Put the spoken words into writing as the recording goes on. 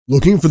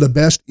Looking for the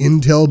best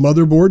Intel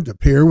motherboard to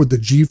pair with the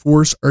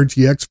GeForce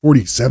RTX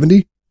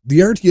 4070? The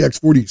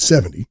RTX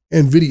 4070,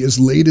 Nvidia's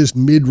latest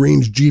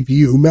mid-range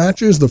GPU,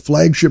 matches the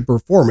flagship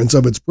performance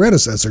of its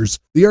predecessors,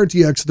 the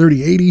RTX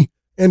 3080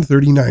 and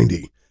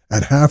 3090,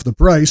 at half the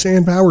price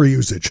and power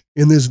usage.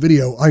 In this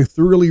video, I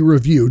thoroughly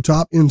review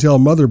top Intel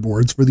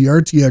motherboards for the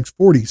RTX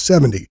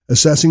 4070,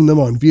 assessing them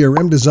on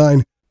VRM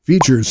design,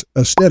 features,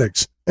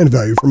 aesthetics, and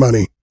value for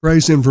money.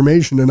 Price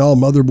information and all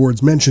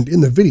motherboards mentioned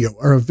in the video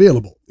are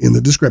available in the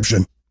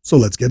description. So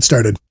let's get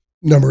started.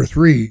 Number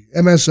 3.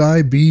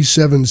 MSI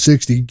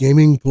B760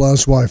 Gaming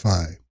Plus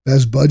Wi-Fi.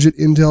 Best budget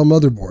Intel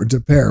motherboard to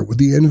pair with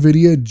the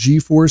Nvidia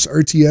GeForce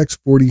RTX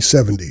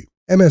 4070.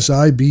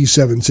 MSI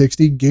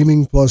B760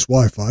 Gaming Plus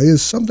Wi-Fi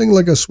is something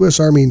like a Swiss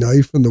Army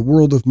knife in the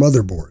world of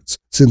motherboards,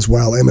 since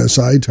while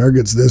MSI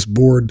targets this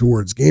board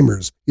towards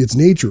gamers, its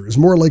nature is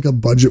more like a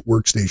budget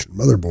workstation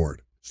motherboard.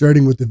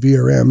 Starting with the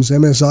VRMs,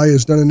 MSI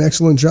has done an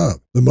excellent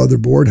job. The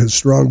motherboard has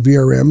strong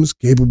VRMs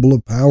capable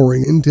of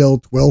powering Intel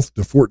 12th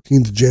to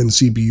 14th gen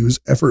CPUs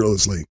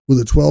effortlessly. With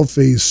a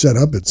 12-phase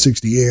setup at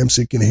 60 amps,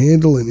 it can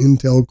handle an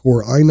Intel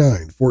Core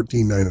i9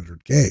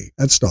 14900K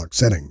at stock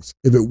settings.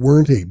 If it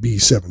weren't a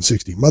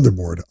B760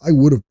 motherboard, I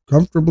would have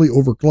comfortably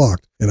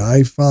overclocked an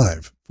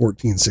i5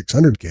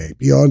 14600K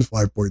beyond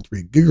 5.3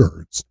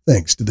 GHz,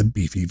 thanks to the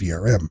beefy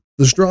VRM.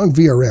 The strong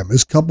VRM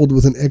is coupled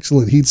with an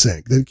excellent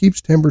heatsink that keeps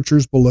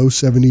temperatures below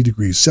 70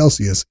 degrees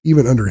Celsius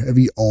even under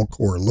heavy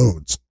all-core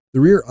loads. The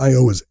rear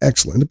I/O is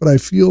excellent, but I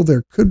feel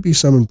there could be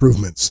some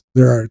improvements.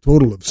 There are a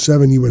total of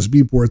 7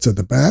 USB ports at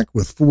the back,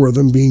 with 4 of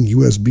them being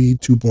USB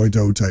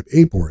 2.0 Type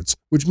A ports,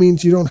 which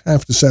means you don't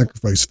have to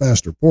sacrifice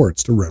faster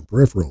ports to run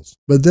peripherals.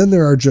 But then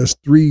there are just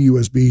 3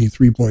 USB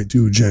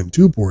 3.2 Gen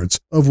 2 ports,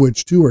 of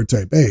which 2 are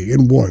Type A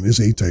and 1 is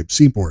a Type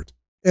C port.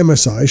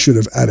 MSI should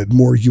have added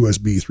more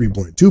USB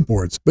 3.2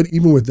 ports, but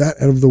even with that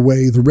out of the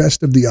way, the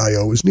rest of the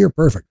I/O is near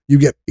perfect. You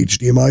get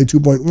HDMI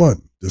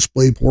 2.1,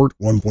 DisplayPort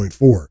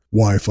 1.4,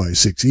 Wi-Fi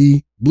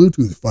 6E,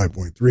 Bluetooth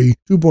 5.3,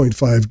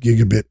 2.5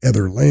 gigabit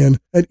Ether LAN,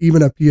 and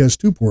even a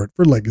PS2 port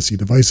for legacy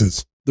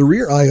devices. The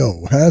rear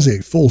I/O has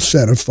a full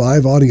set of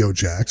 5 audio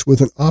jacks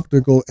with an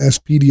optical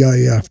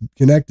SPDIF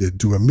connected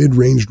to a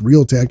mid-ranged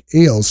Realtek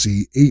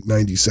ALC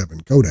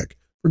 897 codec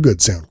for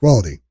good sound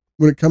quality.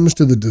 When it comes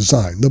to the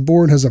design, the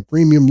board has a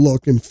premium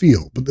look and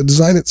feel, but the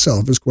design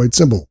itself is quite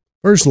simple.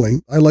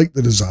 Personally, I like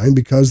the design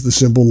because the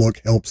simple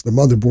look helps the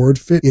motherboard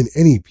fit in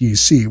any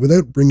PC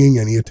without bringing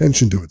any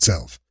attention to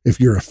itself. If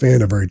you're a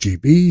fan of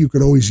RGB, you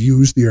can always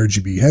use the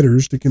RGB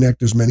headers to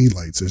connect as many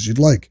lights as you'd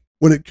like.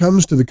 When it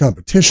comes to the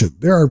competition,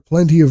 there are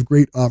plenty of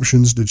great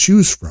options to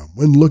choose from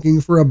when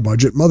looking for a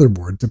budget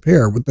motherboard to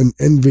pair with an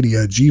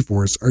Nvidia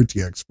GeForce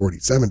RTX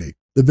 4070.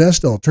 The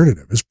best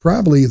alternative is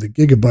probably the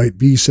Gigabyte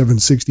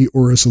B760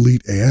 Aorus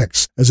Elite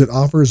AX, as it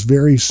offers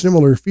very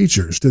similar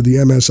features to the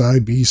MSI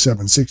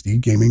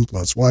B760 Gaming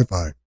Plus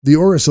Wi-Fi. The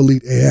Aorus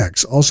Elite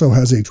AX also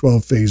has a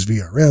 12-phase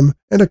VRM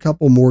and a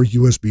couple more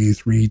USB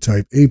 3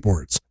 Type A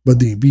ports, but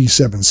the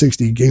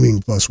B760 Gaming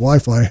Plus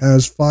Wi-Fi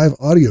has 5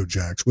 audio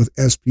jacks with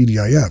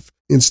SPDIF,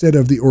 instead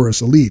of the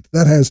Aorus Elite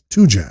that has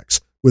 2 jacks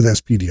with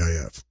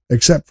SPDIF.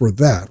 Except for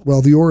that,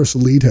 while the Aorus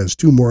Elite has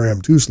 2 more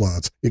M2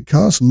 slots, it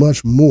costs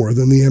much more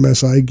than the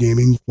MSI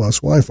Gaming Plus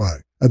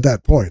Wi-Fi. At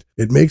that point,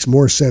 it makes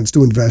more sense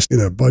to invest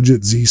in a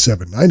budget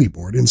Z790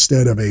 board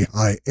instead of a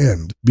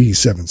high-end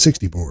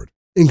B760 board.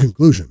 In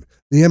conclusion,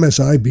 the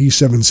MSI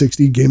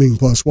B760 Gaming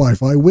Plus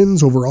Wi-Fi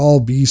wins over all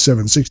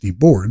B760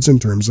 boards in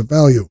terms of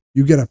value.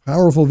 You get a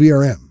powerful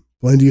VRM,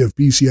 plenty of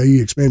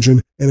PCIe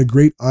expansion, and a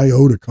great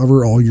I/O to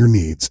cover all your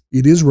needs.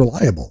 It is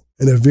reliable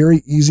and a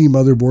very easy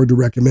motherboard to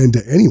recommend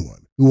to anyone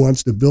who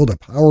wants to build a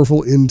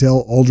powerful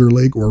Intel Alder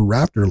Lake or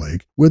Raptor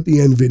Lake with the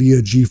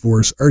Nvidia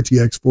GeForce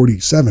RTX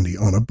 4070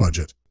 on a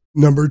budget.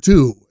 Number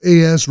 2.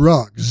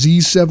 ASRock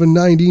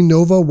Z790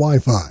 Nova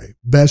Wi-Fi.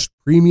 Best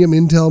premium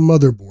Intel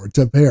motherboard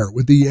to pair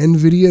with the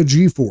Nvidia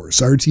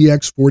GeForce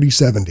RTX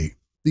 4070.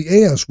 The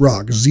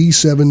ASRock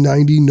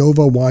Z790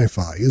 Nova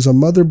Wi-Fi is a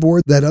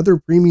motherboard that other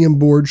premium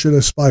boards should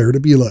aspire to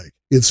be like.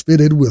 It's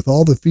fitted with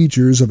all the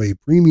features of a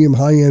premium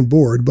high-end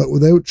board, but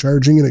without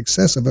charging an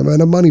excessive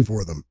amount of money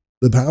for them.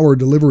 The power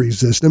delivery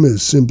system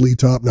is simply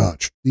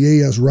top-notch. The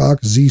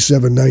ASRock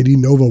Z790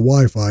 Nova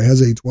Wi-Fi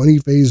has a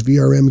 20-phase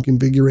VRM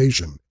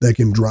configuration that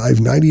can drive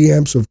 90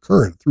 amps of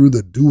current through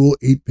the dual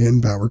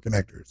 8-pin power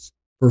connectors.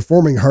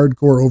 Performing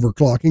hardcore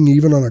overclocking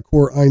even on a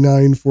Core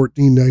i9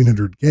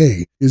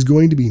 14900K is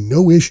going to be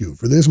no issue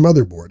for this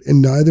motherboard,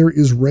 and neither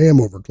is RAM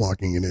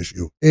overclocking an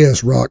issue.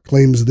 ASRock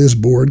claims this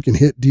board can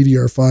hit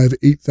DDR5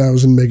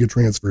 8000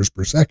 megatransfers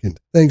per second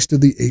thanks to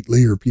the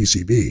 8-layer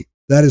PCB.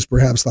 That is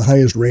perhaps the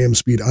highest RAM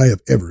speed I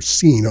have ever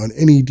seen on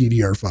any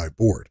DDR5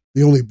 board.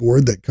 The only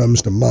board that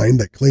comes to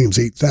mind that claims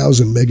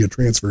 8,000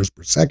 megatransfers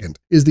per second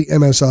is the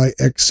MSI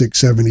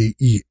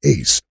X670E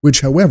Ace,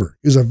 which however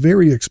is a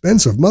very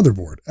expensive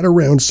motherboard at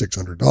around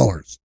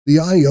 $600. The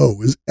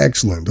I/O is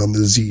excellent on the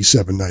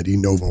Z790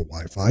 Nova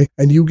Wi-Fi,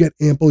 and you get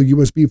ample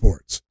USB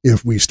ports.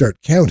 If we start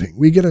counting,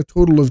 we get a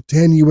total of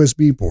 10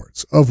 USB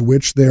ports, of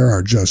which there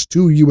are just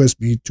 2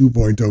 USB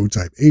 2.0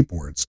 Type A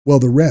ports, while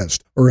the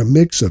rest are a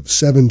mix of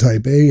 7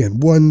 Type A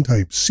and 1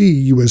 Type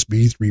C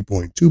USB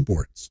 3.2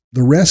 ports.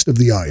 The rest of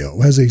the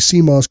I/O has a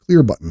CMOS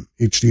clear button,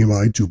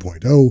 HDMI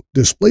 2.0,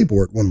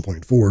 DisplayPort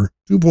 1.4,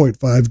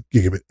 2.5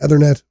 gigabit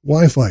Ethernet,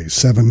 Wi-Fi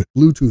 7,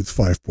 Bluetooth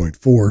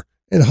 5.4,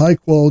 and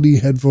high-quality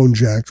headphone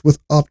jacks with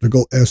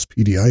optical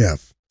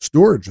SPDIF.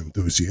 Storage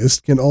enthusiasts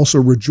can also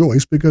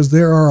rejoice because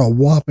there are a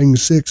whopping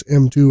 6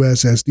 M.2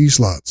 SSD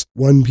slots,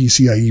 1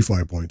 PCIe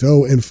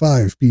 5.0 and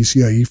 5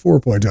 PCIe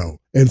 4.0,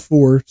 and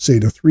 4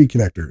 SATA 3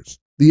 connectors.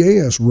 The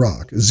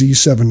ASRock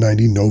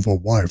Z790 Nova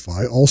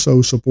Wi-Fi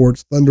also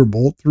supports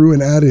Thunderbolt through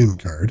an add-in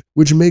card,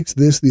 which makes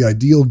this the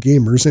ideal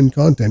gamers and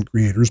content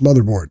creators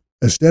motherboard.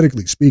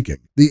 Aesthetically speaking,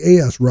 the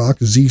ASRock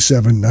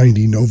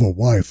Z790 Nova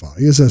Wi-Fi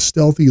is a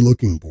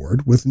stealthy-looking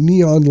board with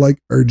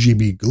neon-like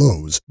RGB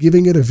glows,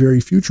 giving it a very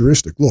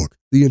futuristic look.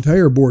 The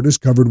entire board is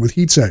covered with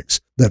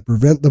heatsinks that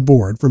prevent the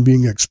board from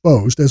being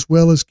exposed, as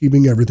well as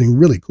keeping everything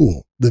really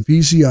cool. The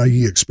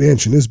PCIe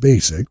expansion is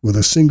basic, with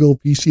a single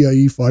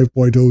PCIe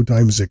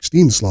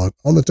 5.0x16 slot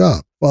on the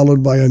top,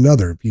 followed by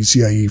another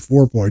PCIe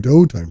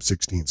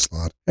 4.0x16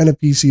 slot and a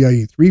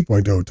PCIe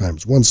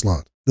 3.0x1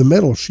 slot. The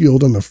metal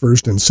shield on the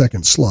first and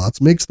second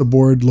slots makes the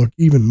board look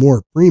even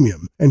more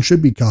premium and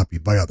should be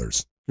copied by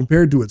others.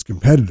 Compared to its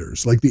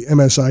competitors like the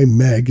MSI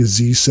Meg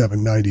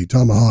Z790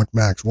 Tomahawk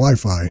Max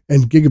Wi-Fi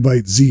and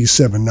Gigabyte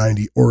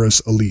Z790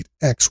 Aorus Elite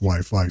X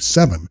Wi-Fi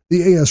 7,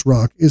 the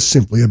ASRock is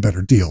simply a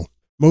better deal.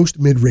 Most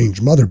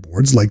mid-range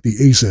motherboards like the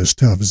Asus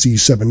TUF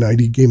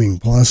Z790 Gaming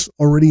Plus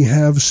already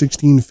have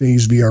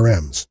 16-phase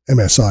VRMs.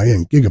 MSI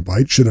and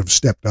Gigabyte should have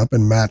stepped up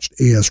and matched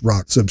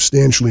ASRock's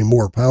substantially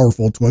more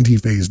powerful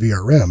 20-phase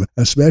VRM,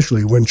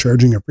 especially when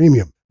charging a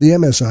premium. The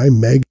MSI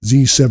Meg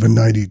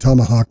Z790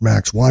 Tomahawk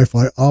Max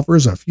Wi-Fi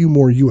offers a few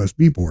more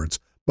USB ports,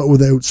 but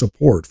without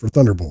support for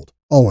Thunderbolt.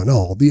 All in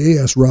all, the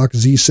ASRock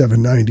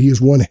Z790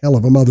 is one hell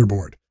of a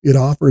motherboard. It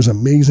offers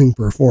amazing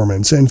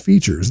performance and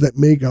features that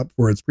make up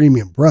for its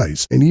premium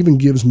price, and even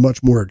gives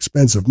much more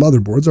expensive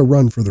motherboards a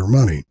run for their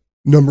money.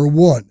 Number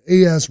 1.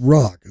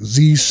 ASRock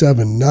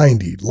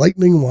Z790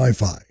 Lightning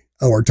Wi-Fi,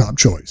 our top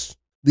choice.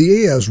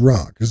 The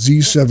ASRock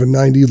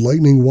Z790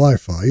 Lightning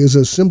Wi-Fi is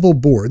a simple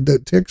board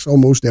that ticks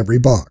almost every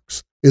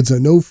box. It's a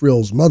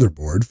no-frills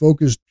motherboard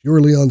focused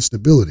purely on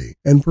stability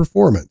and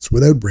performance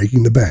without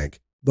breaking the bank.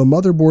 The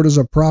motherboard is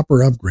a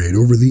proper upgrade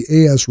over the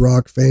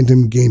ASRock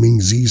Phantom Gaming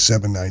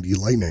Z790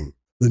 Lightning.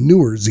 The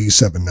newer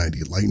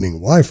Z790 Lightning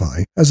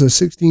Wi-Fi has a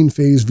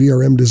 16-phase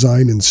VRM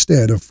design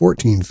instead of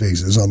 14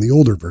 phases on the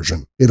older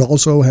version. It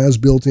also has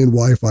built-in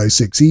Wi-Fi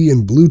 6E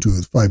and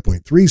Bluetooth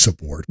 5.3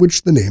 support,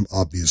 which the name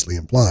obviously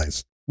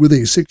implies. With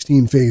a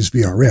 16-phase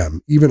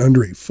VRM, even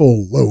under a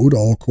full load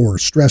all-core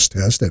stress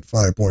test at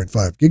 5.5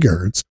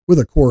 GHz with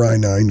a Core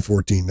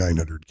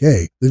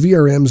i9-14900K, the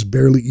VRMs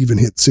barely even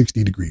hit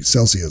 60 degrees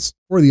Celsius.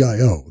 For the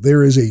I/O,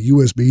 there is a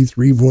USB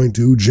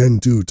 3.2 Gen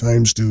 2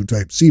 x2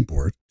 Type-C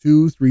port,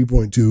 2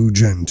 3.2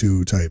 Gen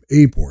 2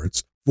 Type-A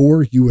ports,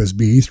 4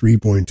 USB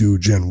 3.2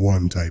 Gen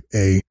 1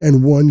 Type-A,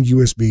 and 1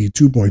 USB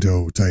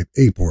 2.0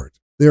 Type-A port.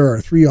 There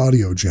are 3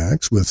 audio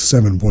jacks with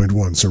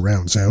 7.1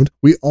 surround sound.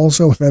 We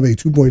also have a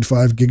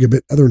 2.5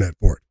 gigabit Ethernet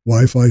port,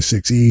 Wi-Fi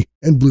 6E,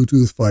 and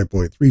Bluetooth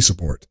 5.3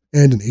 support,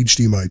 and an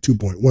HDMI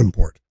 2.1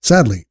 port.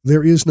 Sadly,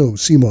 there is no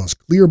CMOS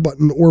clear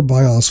button or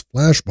BIOS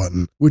flash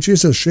button, which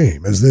is a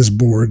shame as this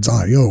board's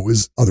I/O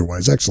is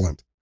otherwise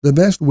excellent. The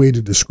best way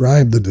to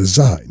describe the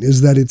design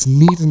is that it's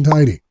neat and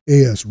tidy.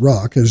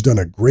 ASRock has done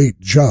a great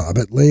job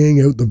at laying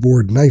out the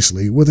board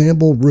nicely with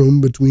ample room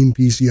between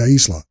PCIe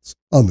slots.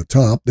 On the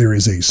top, there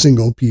is a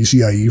single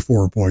PCIe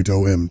 4.0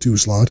 M2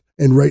 slot,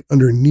 and right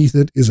underneath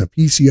it is a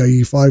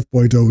PCIe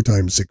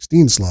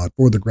 5.0x16 slot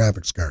for the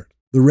graphics card.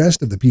 The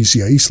rest of the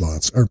PCIe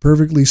slots are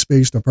perfectly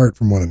spaced apart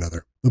from one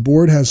another. The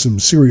board has some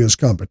serious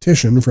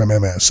competition from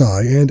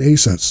MSI and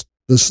Asus.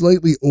 The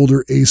slightly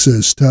older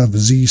Asus TUF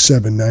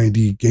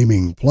Z790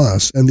 Gaming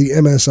Plus and the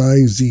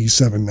MSI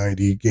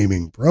Z790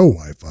 Gaming Pro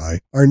Wi-Fi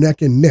are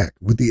neck and neck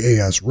with the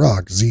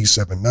ASRock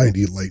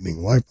Z790 Lightning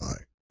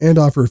Wi-Fi, and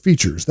offer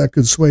features that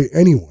could sway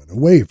anyone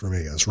away from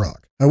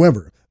ASRock.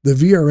 However, the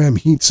VRM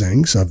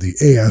heatsinks of the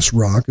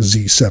ASRock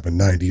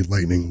Z790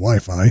 Lightning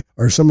Wi-Fi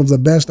are some of the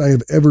best I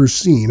have ever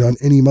seen on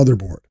any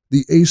motherboard.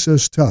 The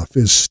Asus TUF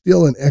is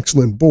still an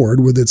excellent board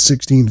with its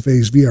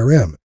 16-phase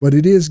VRM, but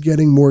it is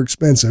getting more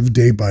expensive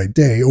day by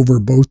day over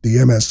both the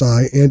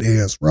MSI and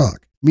ASRock.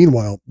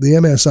 Meanwhile, the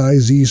MSI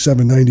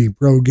Z790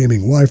 Pro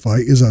Gaming Wi-Fi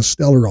is a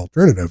stellar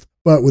alternative,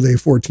 but with a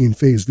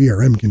 14-phase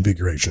VRM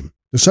configuration.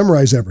 To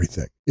summarize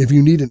everything, if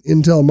you need an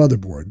Intel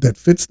motherboard that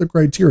fits the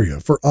criteria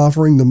for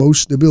offering the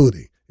most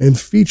stability and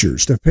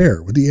features to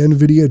pair with the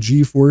Nvidia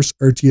GeForce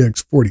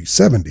RTX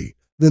 4070,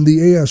 then the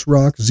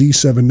ASRock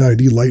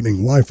Z790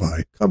 Lightning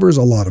Wi-Fi covers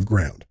a lot of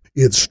ground.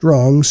 Its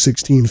strong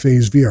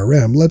 16-phase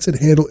VRM lets it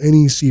handle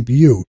any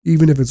CPU,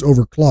 even if it's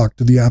overclocked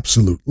to the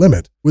absolute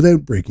limit,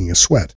 without breaking a sweat.